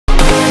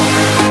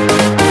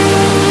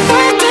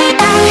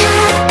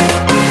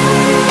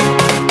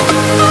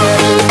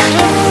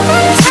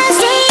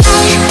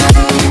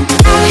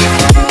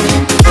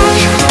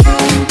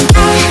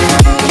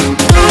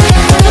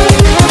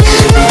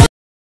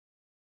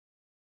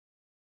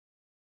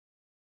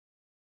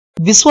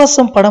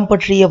விஸ்வாசம் படம்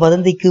பற்றிய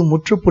வதந்திக்கு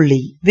முற்றுப்புள்ளி.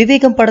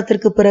 விவேகம்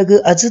படத்திற்கு பிறகு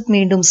அஜித்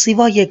மீண்டும்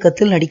சிவா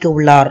இயக்கத்தில் நடிக்க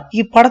உள்ளார்.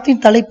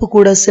 இப்படத்தின் தலைப்பு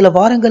கூட சில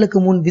வாரங்களுக்கு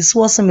முன்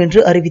விஸ்வாசம் என்று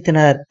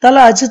அறிவித்தனர்.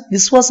 தல அஜித்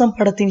விஸ்வாசம்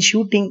படத்தின்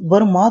ஷூட்டிங்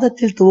வரும்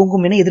மாதத்தில்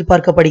துவங்கும் என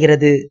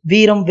எதிர்பார்க்கப்படுகிறது.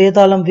 வீரம்,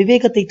 வேதாளம்,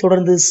 விவேகத்தை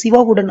தொடர்ந்து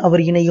சிவாவுடன்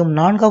அவர் இணையும்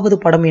 4வது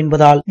படம்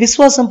என்பதால்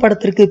விஸ்வாசம்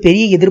படத்திற்கு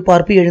பெரிய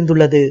எதிர்பார்ப்பு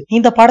எழுந்துள்ளது.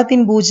 இந்த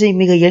படத்தின் பூஜை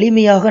மிக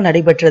எளிமையாக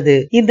நடைபெற்றது.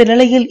 இந்த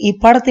நிலையில்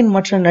இப்படத்தின்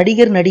மற்ற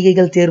நடிகர்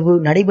நடிகைகள் தேர்வு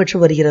நடைபெற்று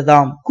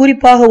வருகிறதாம்.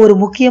 குறிப்பாக ஒரு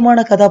முக்கியமான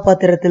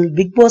கதாபாத்திரத்தில்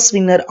பிக் பாஸ்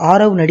வின்னர்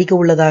ஆரவ் நடிக்க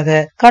உள்ளதாக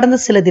கடந்த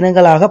சில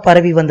தினங்களாக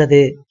பரவி வந்தது.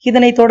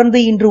 இதனைத் தொடர்ந்து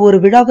இன்று ஒரு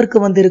விழாவிற்கு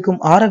வந்திருக்கும்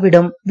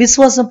ஆரவிடம்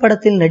விஸ்வாசம்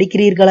படத்தில்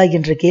நடிக்கிறீர்களா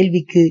என்ற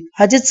கேள்விக்கு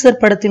அஜித் சார்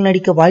படத்தில்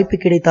நடிக்க வாய்ப்பு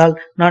கிடைத்தால்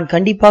நான்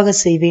கண்டிப்பாக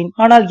செய்வேன்,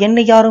 ஆனால்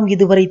என்னை யாரும்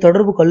இதுவரை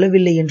தொடர்பு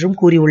கொள்ளவில்லை என்றும்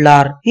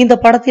கூறியுள்ளார். இந்த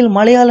படத்தில்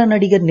மலையாள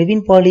நடிகர்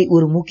நிவின் பாலி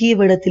ஒரு முக்கிய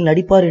வேடத்தில்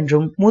நடிப்பார்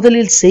என்றும்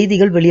முதலில்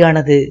செய்திகள்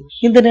வெளியானது.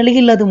 இந்த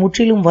நிலையில் அது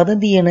முற்றிலும்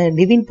வதந்தி என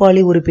நிவின்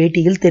பாலி ஒரு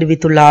பேட்டியில்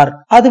தெரிவித்துள்ளார்.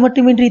 அது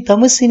மட்டுமின்றி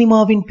தமிழ்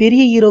சினிமாவின்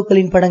பெரிய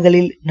ஹீரோக்களின்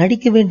படங்களில்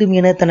நடிக்க வேண்டும்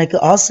என தனக்கு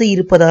ஆசை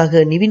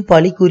இருப்பதாக நிவின்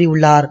பாலி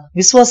கூறியுள்ளார்.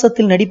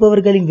 விஸ்வாசத்தில்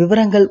நடிப்பவர்களின்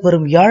விவரங்கள்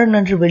வரும்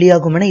வியாழனன்று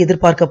வெளியாகும் என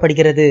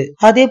எதிர்பார்க்கப்படுகிறது.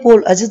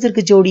 அதேபோல்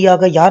அஜித்திற்கு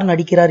ஜோடியாக யார்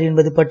நடிக்கிறார்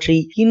என்பது பற்றி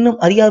இன்னும்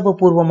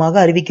அதிகாரப்பூர்வமாக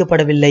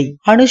அறிவிக்கப்படவில்லை.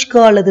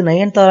 அனுஷ்கா அல்லது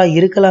நயன்தாரா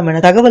இருக்கலாம்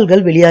என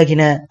தகவல்கள்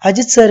வெளியாகின.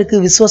 அஜித் சாருக்கு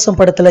விஸ்வாசம்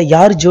படத்துல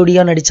யார்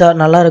ஜோடியா நடிச்சா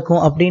நல்லா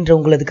இருக்கும் அப்படின்ற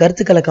உங்களது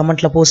கருத்துக்களை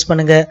கமெண்ட்ல போஸ்ட்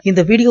பண்ணுங்க.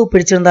 இந்த வீடியோ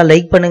பிடிச்சிருந்தா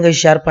லைக் பண்ணுங்க,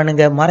 ஷேர்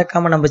பண்ணுங்க,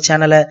 மறக்காம நம்ம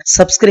சேனலை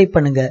சப்ஸ்கிரைப்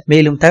பண்ணுங்க.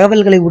 மேலும்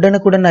தகவல்களை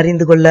உடனுக்குடன்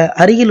அறிந்து கொள்ள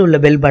அருகில் உள்ள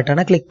பெல்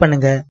பட்டனை கிளிக்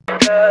பண்ணுங்க.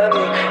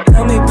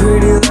 Tell me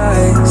pretty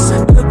lies,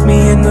 look me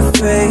in the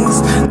face,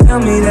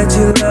 tell me that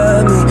you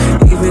love me,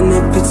 even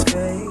if it's